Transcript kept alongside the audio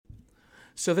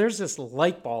So there's this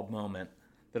light bulb moment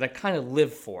that I kind of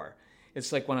live for.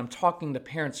 It's like when I'm talking to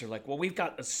parents, they're like, well, we've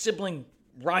got a sibling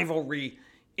rivalry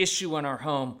issue in our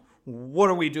home. What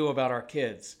do we do about our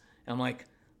kids? And I'm like,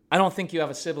 I don't think you have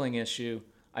a sibling issue.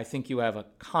 I think you have a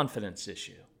confidence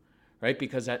issue, right?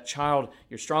 Because that child,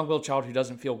 your strong-willed child who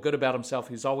doesn't feel good about himself,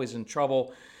 who's always in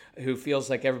trouble, who feels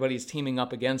like everybody's teaming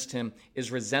up against him, is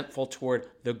resentful toward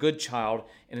the good child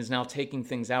and is now taking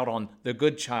things out on the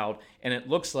good child. And it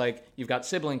looks like you've got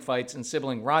sibling fights and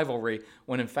sibling rivalry,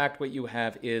 when in fact what you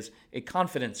have is a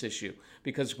confidence issue.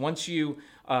 Because once you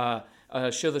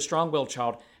show the strong-willed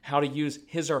child how to use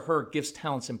his or her gifts,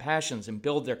 talents, and passions and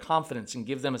build their confidence and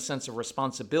give them a sense of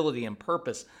responsibility and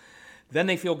purpose, then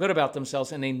they feel good about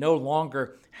themselves and they no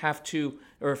longer have to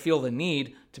or feel the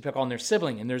need to pick on their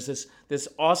sibling. And there's this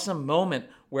awesome moment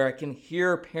where I can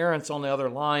hear parents on the other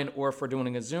line, or if we're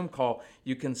doing a Zoom call,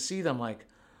 you can see them like,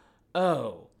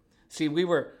 oh, see, we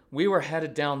were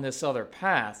headed down this other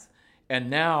path, and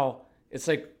now it's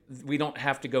like we don't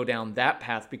have to go down that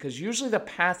path, because usually the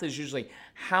path is usually,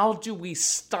 how do we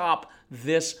stop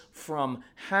this from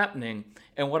happening?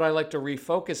 And what I like to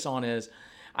refocus on is,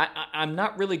 I'm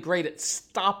not really great at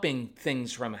stopping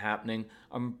things from happening,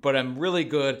 but I'm really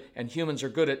good, and humans are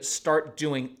good at start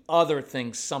doing other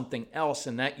things, something else,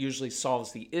 and that usually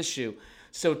solves the issue.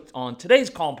 So on today's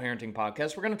Calm Parenting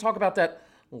Podcast, we're going to talk about that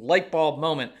light bulb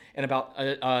moment and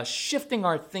about shifting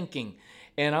our thinking.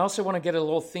 And I also want to get a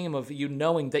little theme of you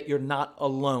knowing that you're not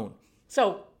alone.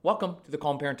 So welcome to the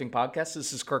Calm Parenting Podcast.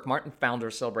 This is Kirk Martin, founder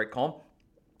of Celebrate Calm.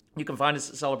 You can find us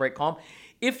at Celebrate Calm.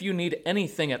 If you need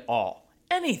anything at all,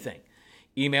 anything,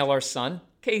 email our son,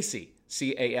 Casey,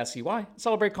 Casey,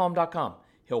 celebratecalm.com.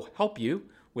 He'll help you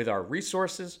with our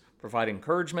resources, provide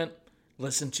encouragement,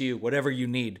 listen to you, whatever you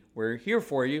need. We're here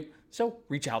for you, so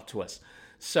reach out to us.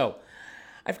 So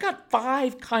I've got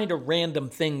 5 kind of random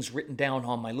things written down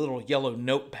on my little yellow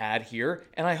notepad here,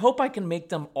 and I hope I can make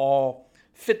them all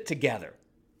fit together.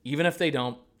 Even if they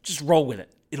don't, just roll with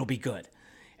it. It'll be good.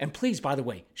 And please, by the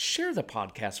way, share the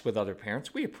podcast with other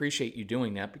parents. We appreciate you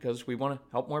doing that because we want to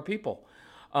help more people.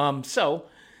 So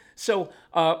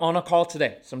on a call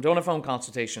today, so I'm doing a phone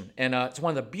consultation, and it's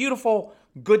one of the beautiful,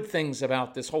 good things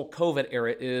about this whole COVID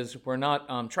era is we're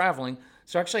not traveling,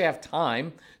 so I actually have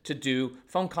time to do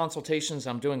phone consultations.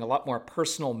 I'm doing a lot more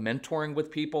personal mentoring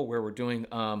with people where we're doing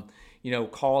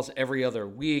calls every other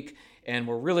week, and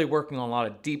we're really working on a lot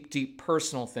of deep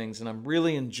personal things, and I'm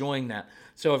really enjoying that.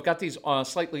 So I've got these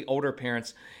slightly older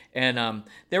parents, and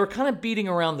they were kind of beating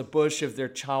around the bush of their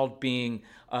child being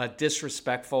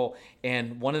disrespectful,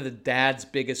 and one of the dad's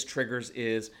biggest triggers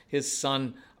is his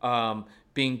son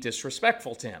being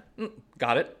disrespectful to him.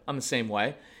 Got it. I'm the same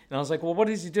way. And I was like, well, what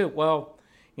does he do? Well,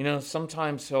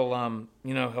 sometimes he'll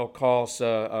call us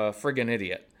a friggin'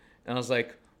 idiot. And I was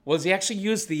like, well, does he actually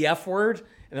use the F word?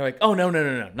 And they're like, oh, no,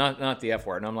 not the F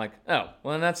word. And I'm like, oh,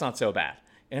 well, then that's not so bad.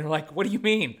 And they're like, what do you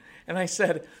mean? And I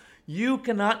said, you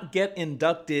cannot get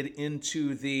inducted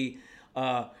into the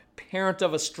Parent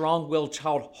of a Strong-Willed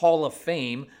Child Hall of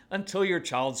Fame until your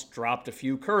child's dropped a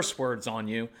few curse words on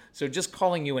you. So just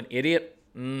calling you an idiot,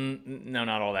 no,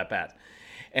 not all that bad.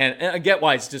 And I get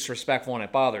why it's disrespectful and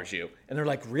it bothers you. And they're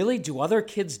like, really? Do other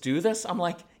kids do this? I'm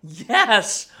like,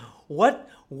 yes.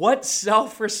 What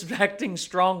self-respecting,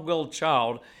 strong-willed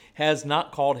child has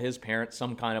not called his parent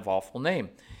some kind of awful name?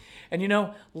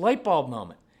 And light bulb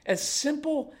moment. As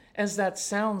simple as that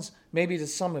sounds maybe to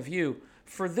some of you,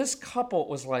 for this couple it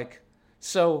was like,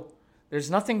 so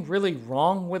there's nothing really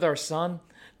wrong with our son?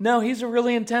 No, he's a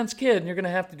really intense kid, and you're going to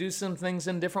have to do some things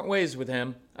in different ways with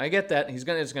him. I get that. It's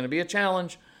going to be a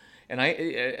challenge, and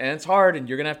it's hard, and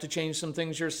you're going to have to change some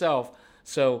things yourself.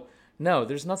 So no,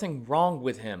 there's nothing wrong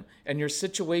with him, and your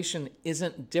situation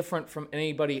isn't different from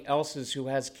anybody else's who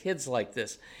has kids like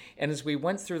this. And as we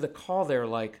went through the call, they're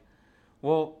like,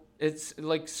 well, it's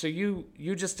like, so you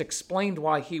just explained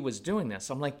why he was doing this.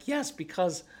 I'm like, yes,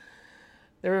 because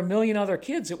there are a million other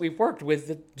kids that we've worked with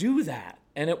that do that.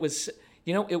 And it was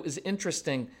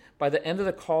interesting. By the end of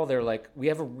the call, they're like, we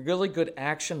have a really good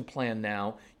action plan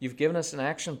now. You've given us an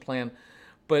action plan.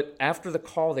 But after the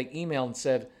call, they emailed and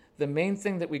said, the main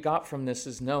thing that we got from this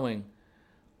is knowing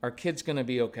our kid's going to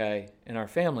be okay and our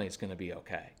family is going to be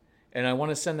okay. And I want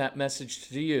to send that message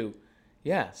to you.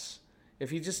 Yes,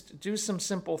 if you just do some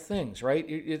simple things, right,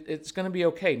 it's going to be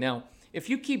okay. Now, if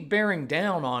you keep bearing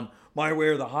down on my way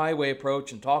or the highway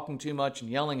approach and talking too much and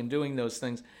yelling and doing those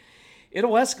things,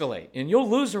 it'll escalate and you'll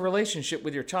lose a relationship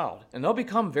with your child. And they'll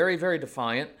become very, very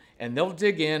defiant, and they'll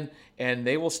dig in and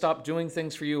they will stop doing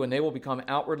things for you and they will become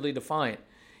outwardly defiant.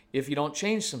 if you don't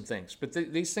change some things. But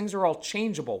these things are all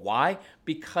changeable. Why?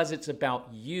 Because it's about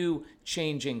you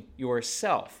changing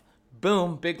yourself.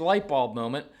 Boom, big light bulb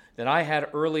moment that I had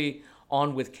early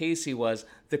on with Casey was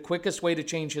the quickest way to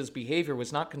change his behavior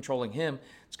was not controlling him,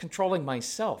 it's controlling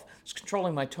myself. It's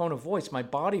controlling my tone of voice, my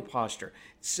body posture.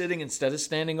 It's sitting instead of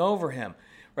standing over him,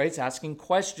 right? It's asking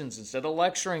questions instead of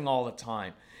lecturing all the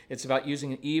time. It's about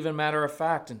using an even matter of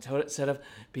fact instead of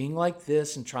being like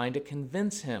this and trying to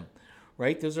convince him,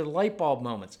 right? Those are light bulb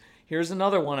moments. Here's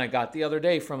another one I got the other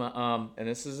day from, and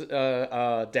this is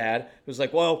a dad who's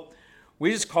like, well,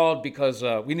 we just called because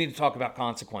we need to talk about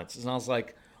consequences. And I was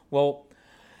like, well,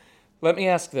 let me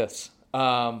ask this.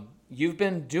 You've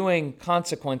been doing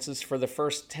consequences for the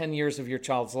first 10 years of your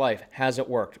child's life. Has it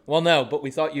worked? Well, no, but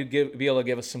we thought you'd be able to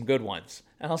give us some good ones.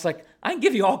 And I was like, I can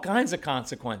give you all kinds of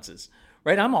consequences,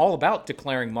 right? I'm all about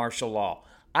declaring martial law.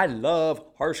 I love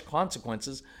harsh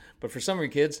consequences, but for some of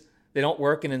your kids, they don't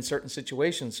work in certain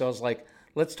situations. So I was like,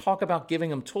 let's talk about giving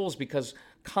them tools, because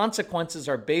consequences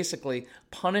are basically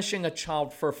punishing a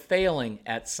child for failing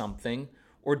at something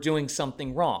or doing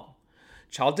something wrong.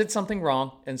 Child did something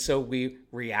wrong, and so we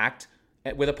react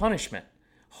with a punishment,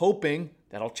 hoping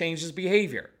that'll change his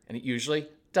behavior. And it usually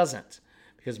doesn't,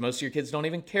 because most of your kids don't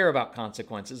even care about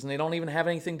consequences, and they don't even have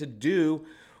anything to do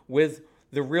with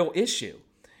the real issue.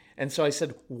 And so I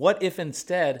said, what if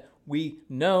instead we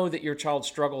know that your child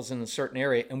struggles in a certain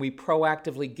area and we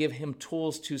proactively give him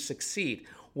tools to succeed?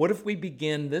 What if we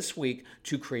begin this week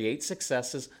to create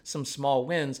successes, some small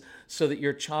wins, so that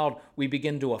your child, we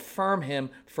begin to affirm him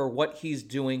for what he's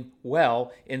doing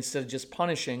well instead of just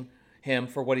punishing him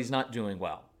for what he's not doing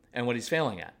well and what he's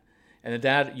failing at? And the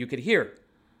dad, you could hear,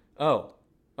 oh,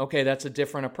 okay, that's a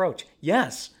different approach.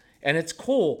 Yes, and it's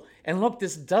cool. And look,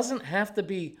 this doesn't have to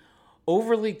be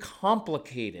overly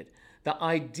complicated. The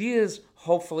ideas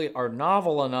hopefully are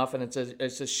novel enough, and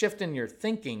it's a shift in your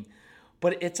thinking.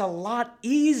 But it's a lot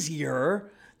easier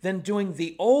than doing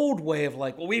the old way of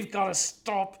like, well, we've got to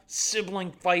stop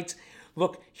sibling fights.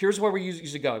 Look, here's where we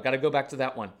usually go. I've got to go back to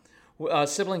that one.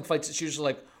 Sibling fights, it's usually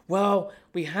like, well,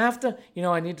 we have to,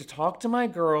 I need to talk to my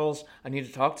girls. I need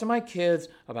to talk to my kids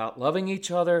about loving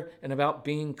each other and about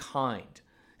being kind.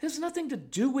 It has nothing to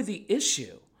do with the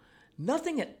issue.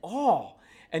 Nothing at all.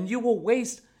 And you will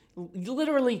waste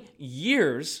literally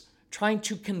years trying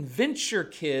to convince your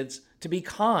kids to be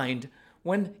kind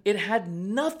when it had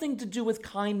nothing to do with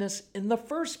kindness in the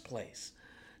first place.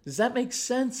 Does that make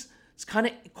sense? It's kind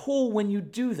of cool when you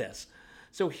do this.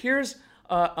 So here's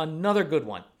another good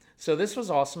one. So this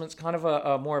was awesome. It's kind of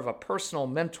a more of a personal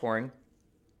mentoring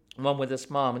one with this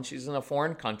mom, and she's in a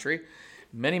foreign country,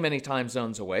 many, many time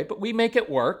zones away, but we make it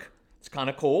work. It's kind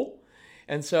of cool.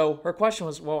 And so her question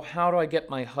was, well, how do I get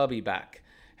my hubby back?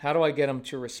 How do I get him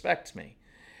to respect me?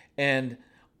 And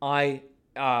I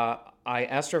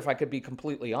asked her if I could be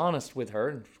completely honest with her,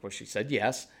 and of course she said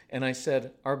yes. And I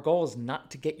said, our goal is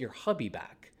not to get your hubby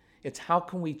back. It's how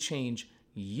can we change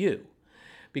you?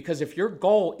 Because if your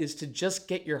goal is to just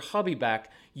get your hubby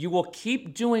back, you will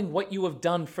keep doing what you have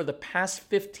done for the past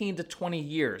 15 to 20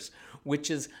 years, which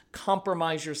is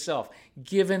compromise yourself,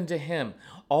 give in to him,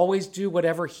 always do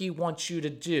whatever he wants you to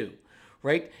do,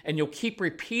 right? And you'll keep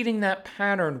repeating that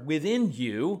pattern within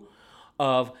you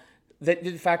of that,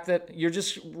 the fact that you're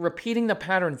just repeating the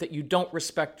pattern that you don't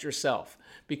respect yourself,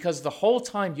 because the whole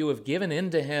time you have given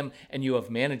in to him and you have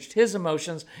managed his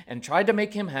emotions and tried to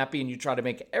make him happy, and you try to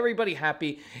make everybody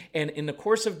happy. And in the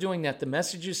course of doing that, the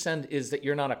message you send is that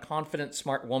you're not a confident,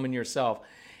 smart woman yourself.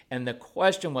 And the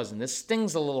question was, and this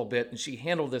stings a little bit, and she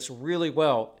handled this really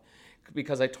well,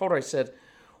 because I told her, I said,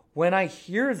 when I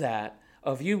hear that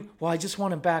of you, well, I just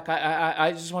want him back.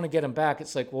 I just want to get him back.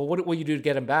 It's like, well, what will you do to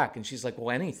get him back? And she's like,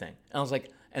 well, anything. And I was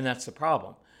like, and that's the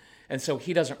problem. And so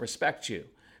he doesn't respect you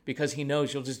because he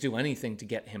knows you'll just do anything to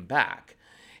get him back.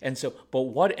 And so,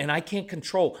 and I can't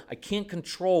control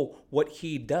what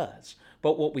he does.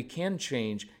 But what we can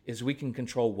change is we can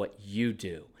control what you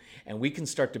do. And we can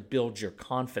start to build your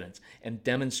confidence and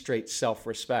demonstrate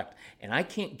self-respect. And I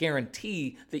can't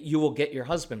guarantee that you will get your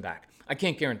husband back. I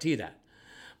can't guarantee that.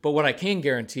 But what I can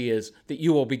guarantee is that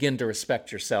you will begin to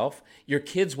respect yourself. Your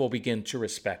kids will begin to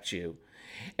respect you.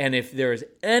 And if there is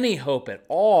any hope at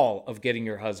all of getting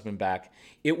your husband back,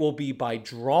 it will be by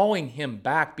drawing him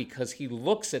back, because he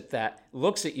looks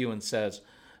at you and says,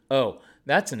 oh,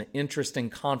 that's an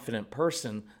interesting, confident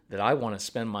person that I want to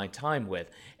spend my time with.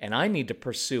 And I need to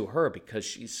pursue her because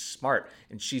she's smart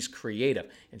and she's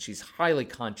creative and she's highly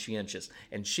conscientious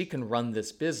and she can run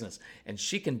this business and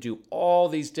she can do all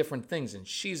these different things and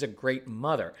she's a great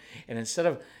mother. And instead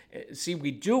of,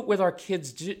 we do it with our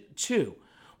kids too.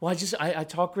 well, I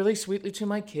talk really sweetly to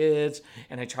my kids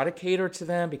and I try to cater to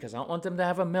them because I don't want them to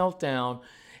have a meltdown.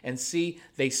 And see,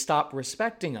 they stop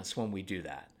respecting us when we do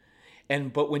that.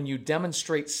 But when you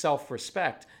demonstrate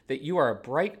self-respect, that you are a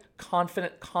bright,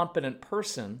 confident, competent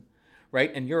person,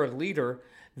 right? And you're a leader,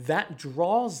 that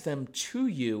draws them to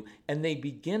you and they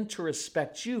begin to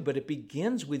respect you, but it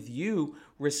begins with you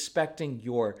respecting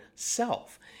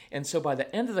yourself. And so by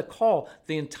the end of the call,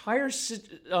 the entire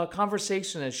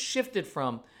conversation has shifted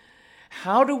from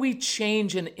how do we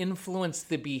change and influence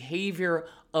the behavior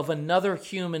of another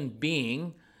human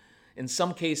being? In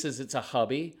some cases, it's a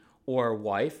hubby or a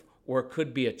wife, or it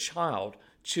could be a child,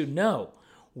 to know,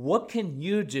 what can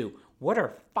you do? What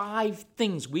are 5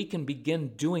 things we can begin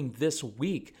doing this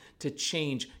week to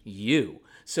change you?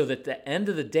 So that at the end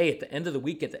of the day, at the end of the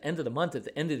week, at the end of the month, at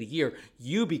the end of the year,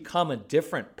 you become a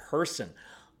different person.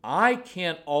 I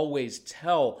can't always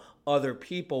tell other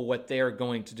people what they are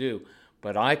going to do,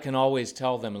 but I can always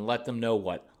tell them and let them know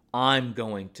what I'm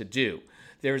going to do.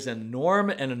 There's an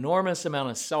enormous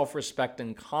amount of self-respect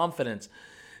and confidence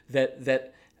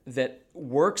that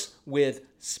works with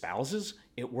spouses.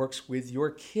 It works with your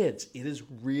kids. It is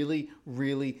really,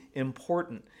 really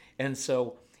important. And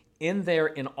so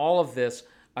in all of this,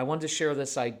 I wanted to share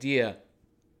this idea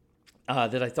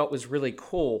that I thought was really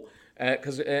cool,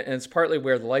 because it's partly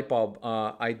where the light bulb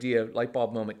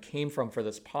moment came from for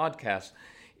this podcast,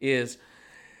 is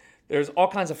there's all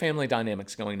kinds of family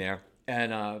dynamics going there.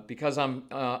 And because I'm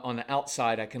on the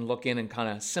outside, I can look in and kind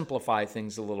of simplify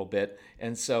things a little bit.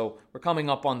 And so we're coming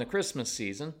up on the Christmas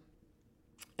season.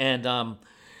 And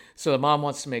so the mom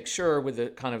wants to make sure, with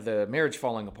the marriage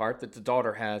falling apart, that the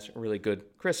daughter has a really good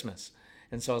Christmas.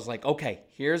 And so I was like, okay,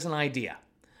 here's an idea.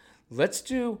 Let's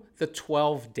do the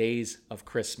 12 days of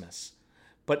Christmas.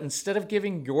 But instead of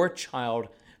giving your child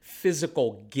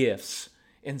physical gifts,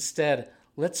 instead,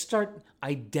 let's start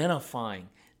identifying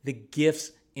the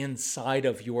gifts inside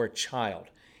of your child.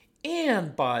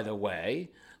 And by the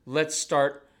way, let's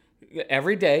start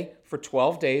every day for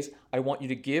 12 days. I want you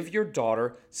to give your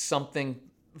daughter something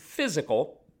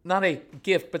physical, not a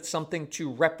gift, but something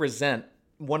to represent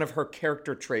one of her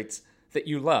character traits that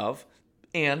you love.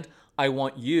 And I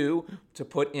want you to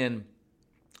put in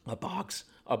a box,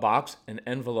 an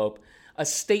envelope, a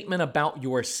statement about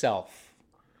yourself.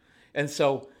 And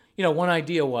so, one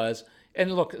idea was,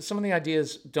 and look, some of the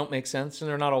ideas don't make sense and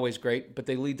they're not always great, but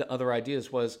they lead to other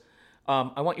ideas, was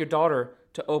I want your daughter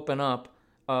to open up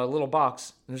a little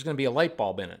box and there's going to be a light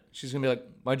bulb in it. She's going to be like,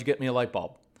 why'd you get me a light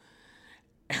bulb?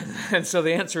 And so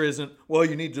the answer isn't, well,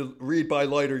 you need to read by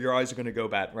light or your eyes are going to go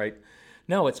bad, right?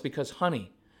 No, it's because,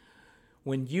 honey,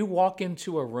 when you walk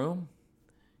into a room,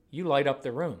 you light up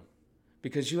the room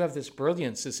because you have this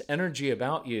brilliance, this energy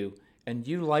about you, and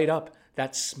you light up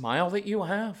that smile that you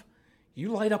have. You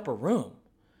light up a room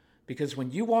because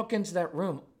when you walk into that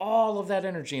room, all of that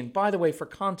energy, and by the way, for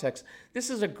context, this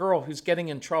is a girl who's getting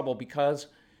in trouble because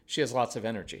she has lots of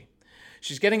energy.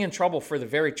 She's getting in trouble for the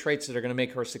very traits that are going to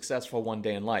make her successful one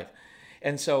day in life.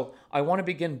 And so I want to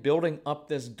begin building up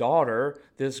this daughter,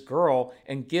 this girl,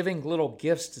 and giving little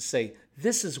gifts to say,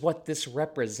 this is what this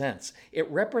represents. It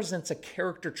represents a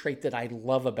character trait that I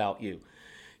love about you.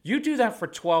 You do that for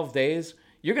 12 days,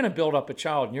 you're going to build up a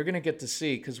child and you're going to get to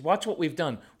see, because watch what we've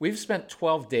done. We've spent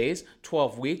 12 days,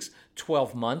 12 weeks,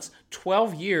 12 months,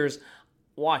 12 years,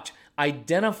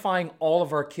 identifying all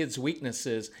of our kids'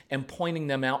 weaknesses and pointing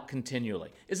them out continually.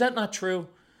 Is that not true?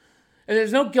 And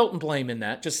there's no guilt and blame in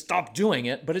that. Just stop doing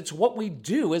it. But it's what we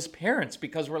do as parents,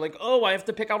 because we're like, oh, I have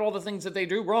to pick out all the things that they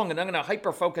do wrong and I'm going to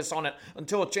hyper-focus on it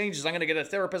until it changes. I'm going to get a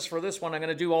therapist for this one. I'm going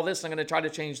to do all this. I'm going to try to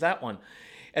change that one.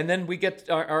 And then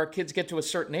our kids get to a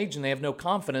certain age and they have no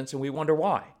confidence and we wonder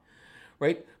why,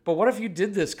 right? But what if you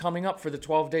did this coming up for the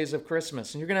 12 days of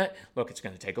Christmas? And it's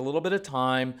going to take a little bit of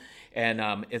time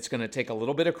and it's going to take a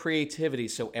little bit of creativity.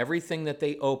 So everything that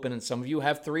they open, and some of you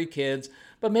have 3 kids,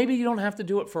 but maybe you don't have to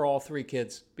do it for all 3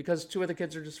 kids because 2 of the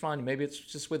kids are just fine. Maybe it's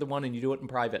just with the one and you do it in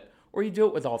private, or you do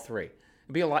it with all 3. It'd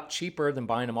be a lot cheaper than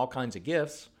buying them all kinds of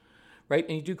gifts, right?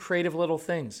 And you do creative little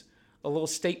things, a little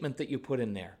statement that you put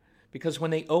in there. Because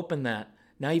when they open that,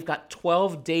 now you've got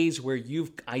 12 days where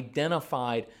you've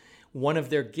identified one of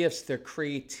their gifts, their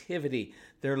creativity,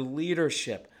 their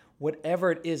leadership,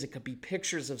 whatever it is. It could be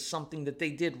pictures of something that they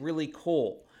did really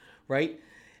cool, right?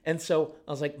 And so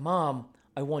I was like, Mom,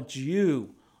 I want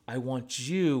you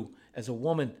as a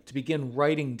woman to begin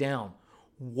writing down,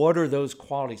 what are those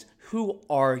qualities? Who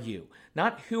are you?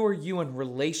 Not who are you in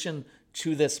relation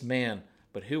to this man,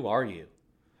 but who are you?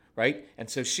 Right? And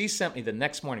so she sent me the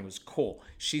next morning. It was cool.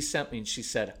 She sent me and she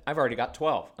said, I've already got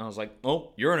 12. And I was like,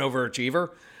 oh, you're an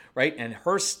overachiever, right? And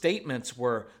her statements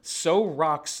were so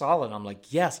rock solid. I'm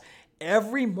like, yes,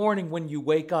 every morning when you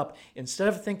wake up, instead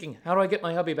of thinking, how do I get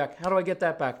my hubby back? How do I get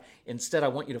that back? Instead, I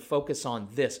want you to focus on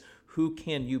this. Who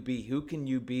can you be? Who can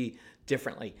you be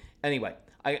differently? Anyway,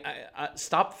 I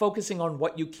stop focusing on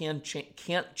what you can't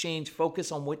change.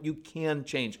 Focus on what you can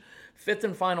change. Fifth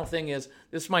and final thing is,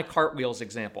 this is my cartwheels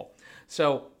example.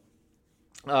 So,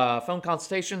 phone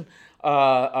consultation,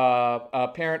 a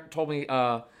parent told me,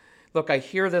 look, I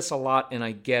hear this a lot and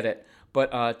I get it, but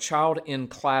a child in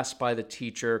class by the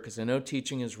teacher, because I know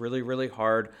teaching is really, really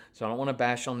hard, so I don't want to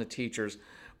bash on the teachers,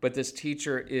 but this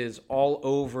teacher is all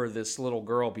over this little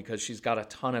girl because she's got a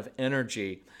ton of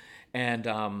energy,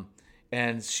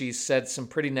 and she said some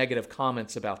pretty negative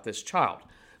comments about this child.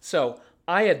 So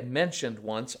I had mentioned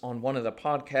once on one of the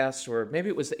podcasts, or maybe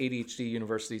it was the ADHD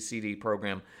University CD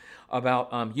program,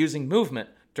 about using movement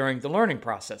during the learning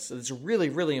process. So it's really,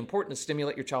 really important to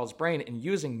stimulate your child's brain, and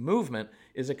using movement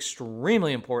is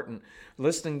extremely important.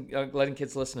 Letting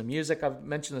kids listen to music, I've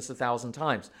mentioned this 1,000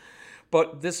 times.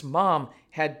 But this mom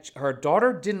her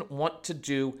daughter didn't want to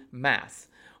do math,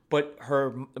 but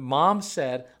her mom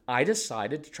said, I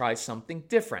decided to try something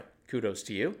different. Kudos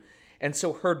to you. And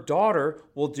so her daughter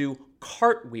will do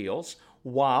cartwheels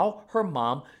while her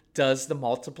mom does the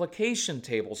multiplication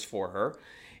tables for her.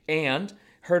 And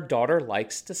her daughter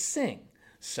likes to sing.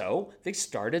 So they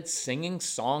started singing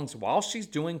songs while she's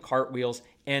doing cartwheels,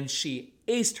 and she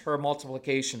aced her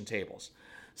multiplication tables.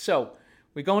 So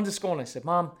we go into school, and I said,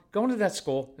 Mom, go into that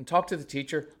school and talk to the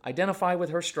teacher, identify with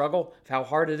her struggle of how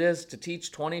hard it is to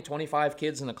teach 20, 25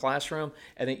 kids in a classroom,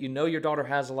 and that you know your daughter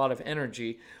has a lot of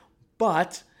energy,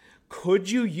 but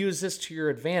could you use this to your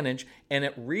advantage? And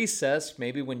at recess,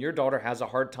 maybe when your daughter has a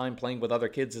hard time playing with other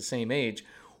kids the same age,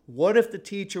 what if the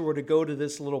teacher were to go to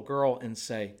this little girl and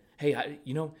say, hey,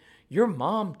 your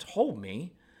mom told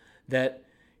me that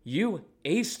you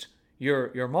aced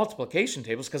your multiplication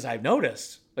tables because I've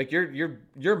noticed, like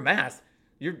your math,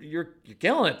 you're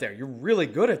killing it there. You're really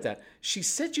good at that. She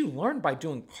said you learned by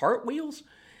doing cartwheels.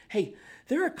 Hey,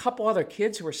 there are a couple other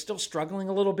kids who are still struggling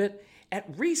a little bit. At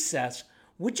recess,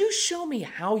 would you show me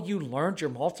how you learned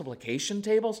your multiplication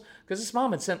tables? Because this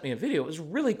mom had sent me a video. It was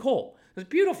really cool. It was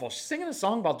beautiful. She's singing a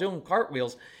song about doing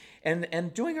cartwheels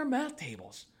and doing her math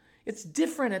tables. It's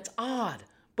different. It's odd.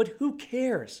 But who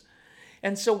cares?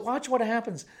 And so watch what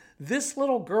happens. This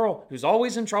little girl who's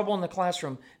always in trouble in the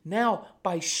classroom, now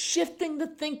by shifting the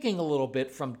thinking a little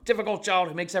bit from difficult child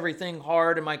who makes everything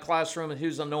hard in my classroom and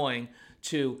who's annoying,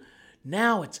 to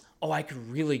now it's, I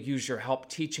could really use your help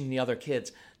teaching the other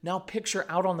kids. Now picture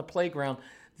out on the playground,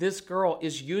 this girl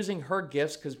is using her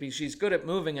gifts because she's good at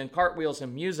moving and cartwheels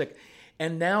and music,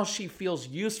 and now she feels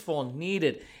useful and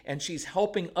needed, and she's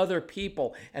helping other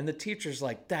people, and the teacher's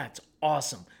like, that's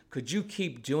awesome. Could you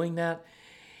keep doing that?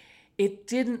 It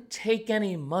didn't take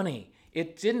any money.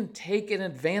 It didn't take an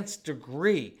advanced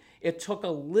degree. It took a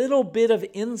little bit of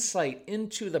insight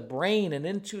into the brain and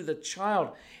into the child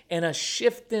and a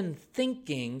shift in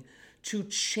thinking to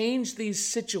change these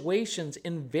situations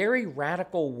in very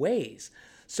radical ways.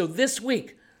 So this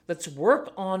week, let's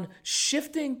work on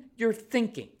shifting your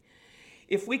thinking.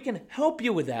 If we can help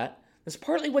you with that, that's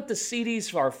partly what the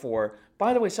CDs are for.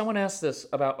 By the way, someone asked this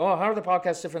about, how are the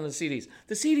podcasts different than the CDs?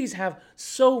 The CDs have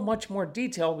so much more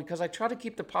detail because I try to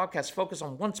keep the podcast focused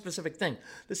on one specific thing.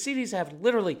 The CDs have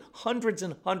literally hundreds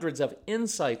and hundreds of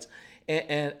insights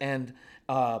and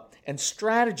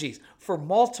strategies for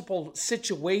multiple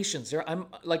situations. I'm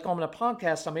like on a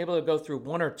podcast, I'm able to go through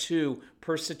one or two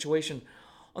per situation.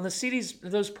 On the CDs,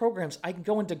 those programs, I can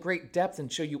go into great depth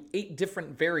and show you 8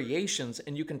 different variations,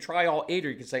 and you can try all 8, or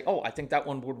you can say, I think that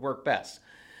one would work best,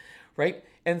 right?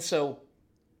 And so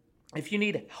if you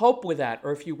need help with that,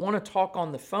 or if you want to talk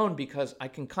on the phone because I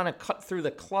can kind of cut through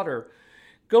the clutter,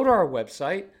 go to our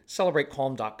website,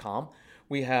 celebratecalm.com.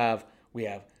 We have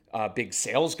big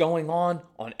sales going on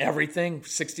everything,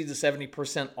 60 to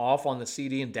 70% off on the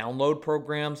CD and download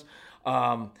programs.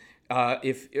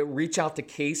 Reach out to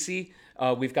Casey.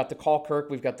 We've got the Call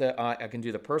Kirk. We've got I can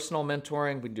do the personal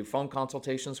mentoring. We can do phone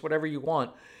consultations, whatever you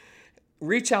want.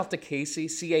 Reach out to Casey,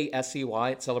 Casey, at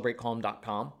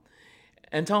celebratecalm.com,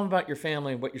 and tell them about your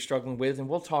family and what you're struggling with, and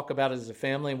we'll talk about it as a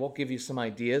family, and we'll give you some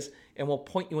ideas, and we'll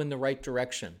point you in the right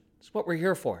direction. It's what we're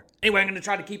here for. Anyway, I'm going to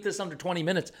try to keep this under 20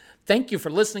 minutes. Thank you for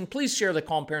listening. Please share the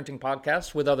Calm Parenting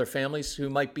Podcast with other families who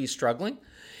might be struggling,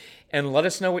 and let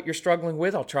us know what you're struggling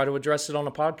with. I'll try to address it on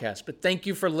a podcast. But thank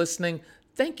you for listening.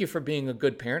 Thank you for being a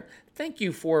good parent. Thank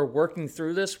you for working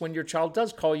through this when your child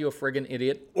does call you a friggin'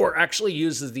 idiot or actually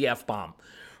uses the F-bomb,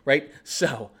 right?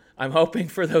 So I'm hoping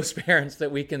for those parents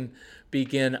that we can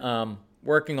begin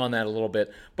working on that a little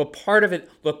bit. But part of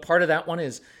that one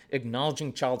is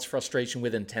acknowledging child's frustration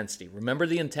with intensity. Remember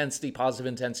the intensity, positive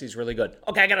intensity is really good.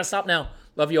 Okay, I got to stop now.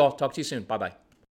 Love you all. Talk to you soon. Bye-bye.